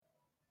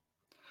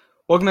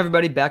Welcome,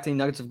 everybody, back to the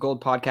Nuggets of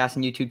Gold podcast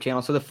and YouTube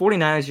channel. So the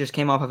 49ers just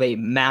came off of a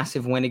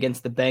massive win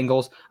against the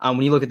Bengals.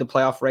 When you look at the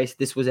playoff race,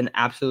 this was an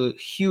absolute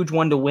huge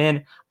one to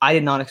win. I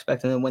did not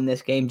expect them to win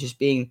this game, just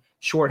being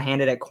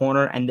shorthanded at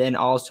corner and then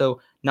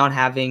also not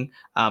having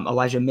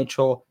Elijah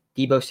Mitchell,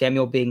 Deebo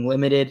Samuel being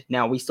limited.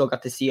 Now, we still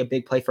got to see a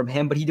big play from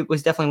him, but he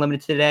was definitely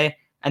limited today.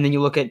 And then you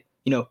look at,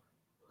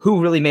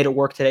 who really made it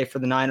work today for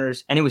the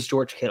Niners, and it was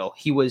George Kittle.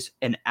 He was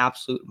an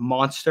absolute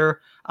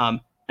monster.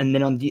 And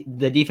then on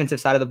the defensive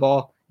side of the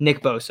ball,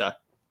 Nick Bosa,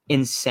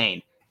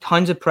 insane.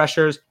 Tons of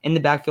pressures in the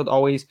backfield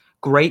always.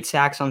 Great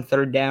sacks on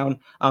third down.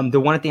 The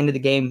one at the end of the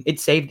game, it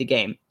saved the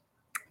game.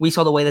 We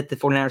saw the way that the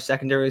 49ers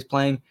secondary was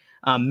playing,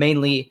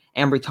 mainly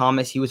Ambry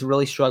Thomas. He was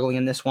really struggling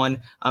in this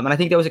one. And I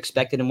think that was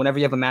expected. And whenever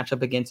you have a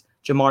matchup against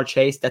Jamar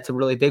Chase, that's a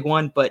really big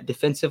one. But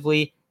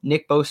defensively,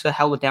 Nick Bosa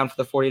held it down for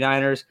the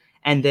 49ers.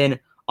 And then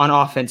on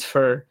offense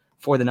for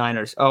the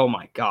Niners, oh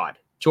my God.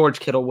 George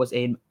Kittle was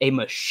a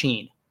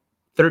machine.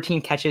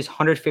 13 catches,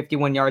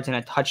 151 yards, and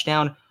a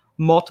touchdown.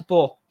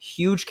 Multiple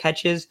huge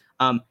catches.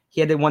 He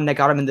had the one that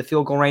got him in the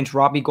field goal range.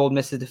 Robbie Gould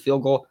misses the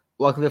field goal.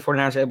 Luckily, the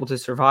 49ers were able to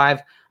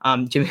survive.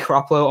 Jimmy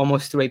Garoppolo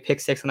almost threw a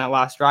pick six on that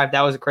last drive.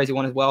 That was a crazy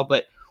one as well.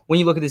 But when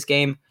you look at this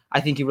game, I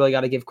think you really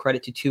got to give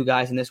credit to two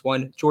guys in this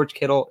one. George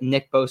Kittle,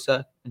 Nick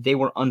Bosa. They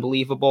were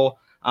unbelievable.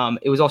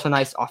 It was also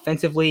nice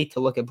offensively to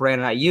look at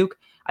Brandon Ayuk.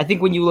 I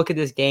think when you look at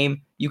this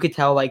game, you could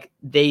tell like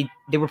they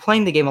were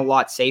playing the game a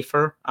lot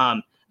safer.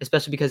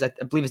 Especially because I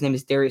believe his name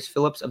is Darius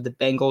Phillips of the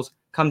Bengals,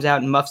 comes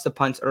out and muffs the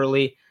punts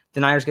early.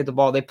 The Niners get the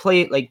ball. They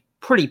play like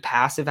pretty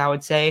passive, I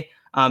would say.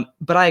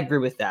 But I agree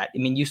with that. I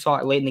mean, you saw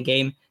it late in the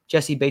game.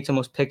 Jesse Bates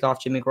almost picked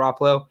off Jimmy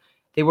Garoppolo.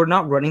 They were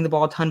not running the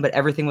ball a ton, but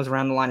everything was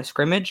around the line of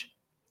scrimmage.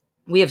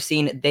 We have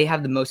seen they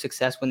have the most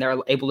success when they're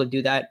able to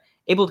do that,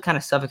 able to kind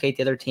of suffocate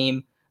the other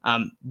team.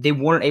 They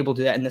weren't able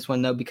to do that in this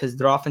one, though, because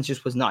their offense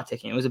just was not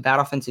ticking. It was a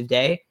bad offensive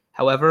day.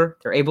 However,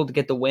 they're able to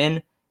get the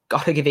win.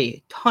 Got to give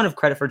a ton of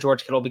credit for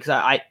George Kittle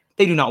because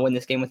they do not win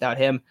this game without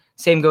him.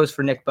 Same goes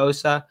for Nick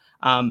Bosa.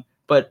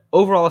 But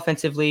overall,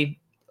 offensively,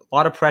 a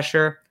lot of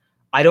pressure.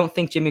 I don't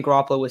think Jimmy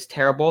Garoppolo was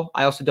terrible.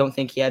 I also don't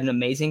think he had an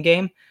amazing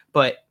game,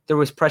 but there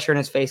was pressure in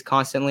his face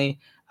constantly.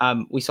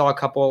 We saw a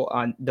couple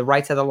on the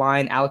right side of the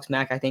line. Alex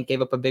Mack, I think,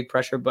 gave up a big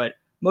pressure, but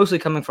mostly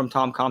coming from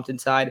Tom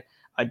Compton's side.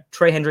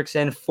 Trey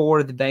Hendrickson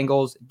for the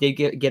Bengals did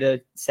get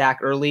a sack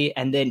early,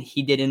 and then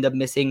he did end up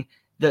missing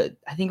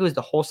I think it was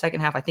the whole second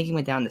half. I think he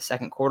went down in the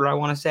second quarter, I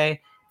want to say.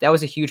 That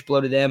was a huge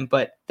blow to them,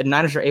 but the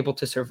Niners are able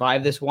to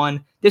survive this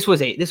one. This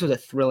was a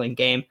thrilling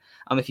game.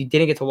 If you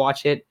didn't get to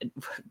watch it,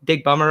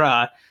 big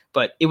bummer.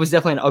 But it was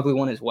definitely an ugly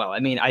one as well. I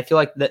mean, I feel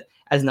like that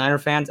as Niner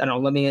fans, I don't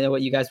know, let me know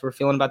what you guys were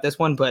feeling about this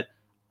one, but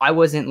I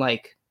wasn't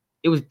like,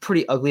 it was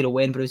pretty ugly to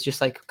win, but it was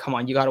just like, come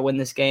on, you got to win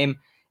this game.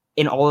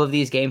 In all of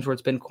these games where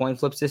it's been coin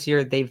flips this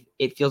year,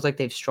 it feels like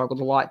they've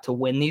struggled a lot to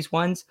win these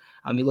ones.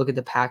 You look at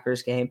the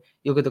Packers game,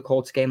 you look at the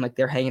Colts game, like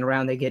they're hanging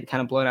around, they get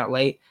kind of blown out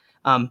late.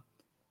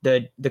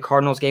 The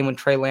Cardinals game when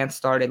Trey Lance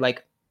started,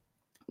 like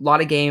a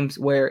lot of games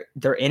where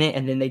they're in it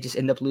and then they just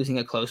end up losing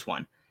a close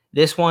one.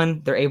 This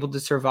one, they're able to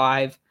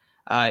survive.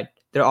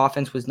 Their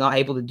offense was not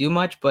able to do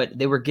much, but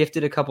they were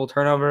gifted a couple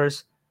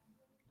turnovers,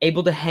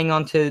 able to hang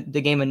on to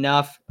the game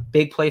enough.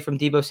 Big play from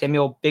Deebo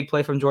Samuel, big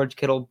play from George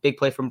Kittle, big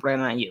play from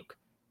Brandon Ayuk.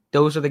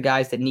 Those are the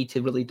guys that need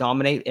to really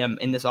dominate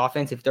in this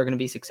offense if they're going to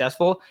be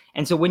successful.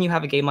 And so when you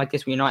have a game like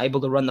this where you're not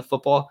able to run the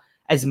football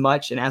as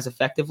much and as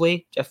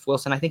effectively, Jeff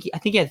Wilson, I think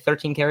he had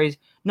 13 carries.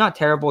 Not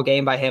terrible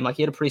game by him. Like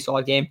he had a pretty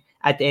solid game.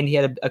 At the end, he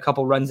had a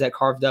couple runs that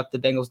carved up the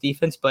Bengals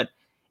defense, but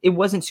it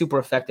wasn't super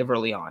effective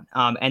early on.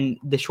 And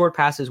the short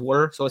passes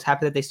were, so I was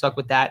happy that they stuck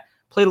with that.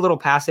 Played a little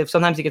passive.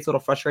 Sometimes it gets a little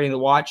frustrating to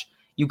watch.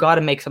 You got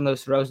to make some of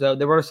those throws, though.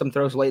 There were some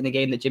throws late in the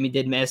game that Jimmy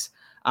did miss.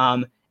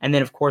 And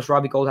then, of course,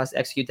 Robbie Gould has to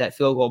execute that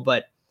field goal,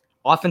 but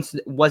offense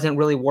wasn't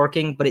really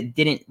working, but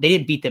they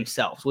didn't beat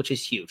themselves, which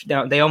is huge.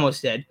 Now, they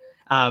almost did.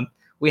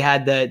 We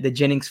had the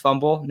Jennings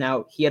fumble.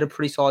 Now, he had a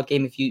pretty solid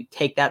game if you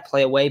take that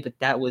play away, but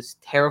that was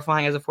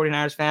terrifying as a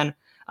 49ers fan.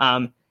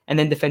 And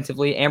then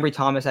defensively, Ambry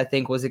Thomas, I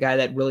think, was the guy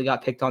that really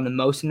got picked on the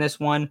most in this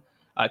one.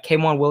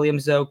 K'Waun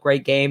Williams, though,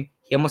 great game.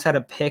 He almost had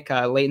a pick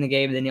late in the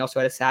game, and then he also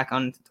had a sack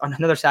on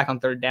another sack on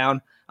third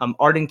down.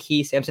 Arden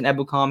Key, Samson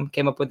Ebukam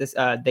came up with this.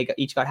 They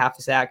each got half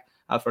a sack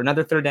for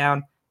another third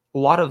down. A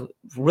lot of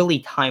really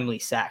timely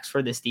sacks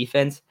for this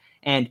defense.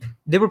 And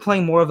they were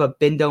playing more of a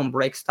bend, don't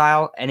break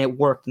style, and it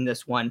worked in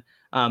this one.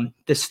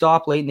 The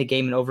stop late in the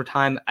game in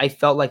overtime, I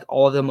felt like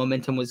all of the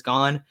momentum was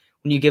gone.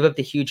 When you give up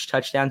the huge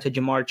touchdown to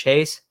Jamar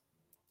Chase,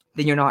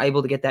 then you're not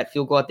able to get that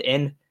field goal at the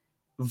end.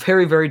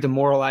 Very, very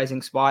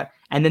demoralizing spot.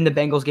 And then the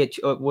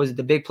Bengals was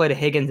the big play to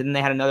Higgins, and then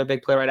they had another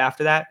big play right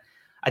after that,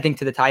 I think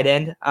to the tight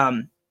end.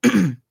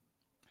 And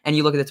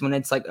you look at this one,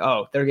 it's like,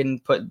 oh, they're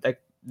going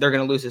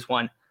to lose this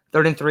one.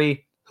 3rd and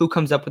 3. Who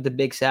comes up with the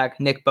big sack?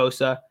 Nick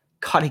Bosa.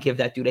 Got to give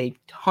that dude a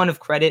ton of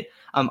credit.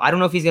 I don't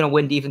know if he's going to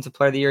win Defensive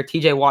Player of the Year.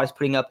 TJ Watt is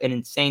putting up an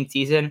insane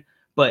season,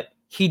 but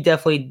he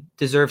definitely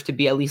deserves to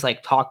be at least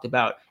like talked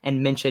about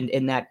and mentioned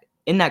in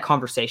that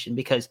conversation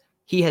because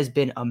he has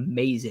been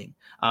amazing.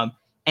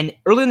 And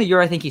early in the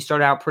year, I think he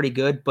started out pretty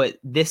good, but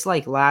this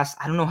last,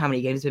 I don't know how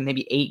many games, it's been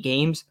maybe 8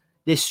 games.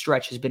 This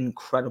stretch has been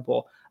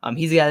incredible.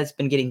 He's a guy that's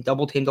been getting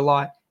double teamed a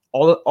lot.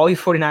 All you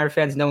 49er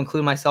fans know,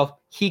 including myself,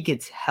 he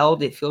gets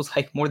held, it feels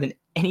like, more than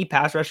any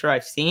pass rusher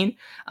I've seen.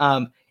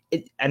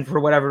 And for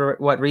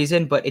what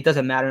reason, but it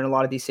doesn't matter in a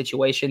lot of these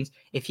situations.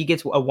 If he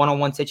gets a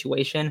one-on-one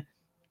situation,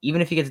 even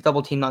if he gets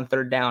double teamed on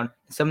third down,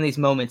 in some of these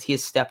moments he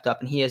has stepped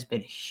up and he has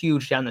been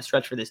huge down the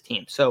stretch for this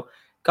team. So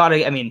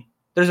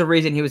there's a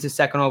reason he was the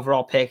second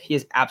overall pick. He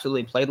has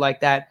absolutely played like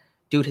that.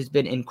 Dude has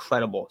been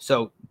incredible.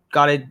 So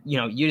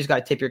you just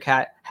gotta tip your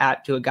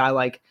hat to a guy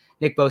like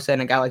Nick Bosa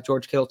and a guy like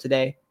George Kittle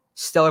today.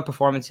 Stellar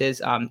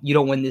performances. You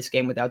don't win this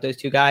game without those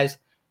two guys.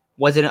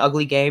 Was it an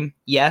ugly game?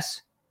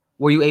 Yes.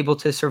 Were you able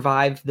to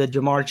survive the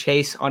Jamar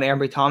Chase on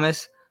Ambry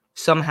Thomas?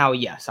 Somehow,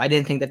 yes. I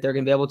didn't think that they're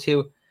going to be able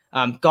to.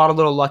 Got a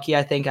little lucky,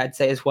 I think I'd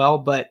say as well.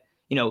 But,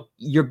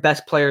 your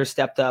best players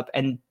stepped up,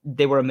 and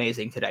they were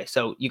amazing today.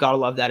 So you got to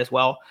love that as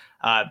well.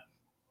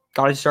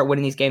 Got to start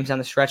winning these games down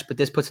the stretch. But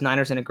this puts the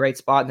Niners in a great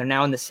spot. They're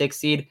now in the 6th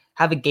seed,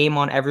 have a game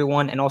on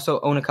everyone, and also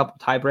own a couple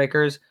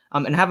tiebreakers,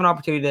 and have an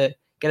opportunity to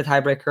get a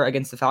tiebreaker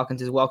against the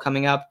Falcons as well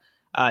coming up.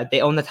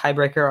 They own the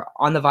tiebreaker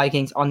on the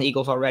Vikings, on the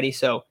Eagles already.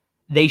 So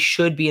they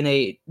should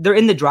be they're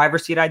in the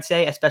driver's seat, I'd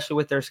say, especially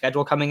with their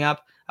schedule coming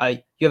up. You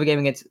have a game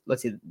against,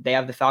 let's see, they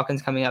have the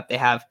Falcons coming up. They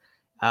have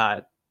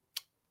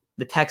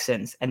the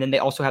Texans, and then they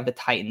also have the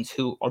Titans,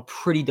 who are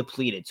pretty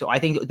depleted. So I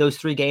think those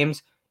 3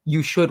 games,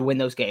 you should win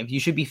those games. You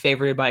should be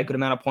favored by a good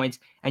amount of points,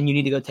 and you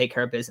need to go take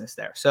care of business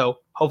there. So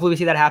hopefully we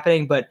see that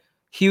happening, but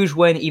huge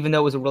win, even though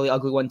it was a really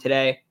ugly one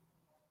today.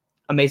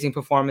 Amazing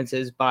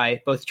performances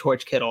by both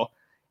George Kittle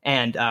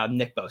and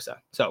Nick Bosa.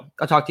 So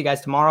I'll talk to you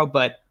guys tomorrow,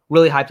 but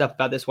really hyped up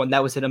about this one.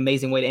 That was an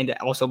amazing way to end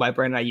it, also by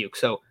Brandon Ayuk.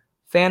 So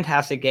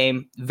fantastic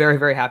game. Very,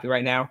 very happy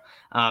right now,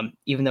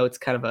 even though it's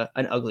kind of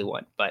an ugly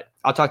one. But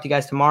I'll talk to you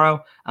guys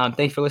tomorrow.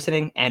 Thanks for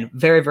listening, and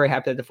very, very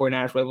happy that the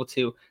 49ers were able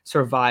to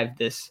survive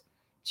this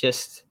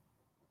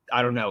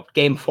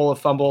game full of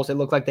fumbles. It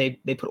looked like they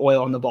put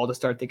oil on the ball to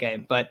start the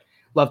game. But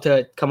love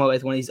to come up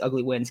with one of these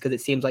ugly wins because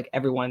it seems like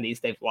every one of these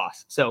they've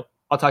lost. So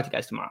I'll talk to you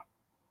guys tomorrow.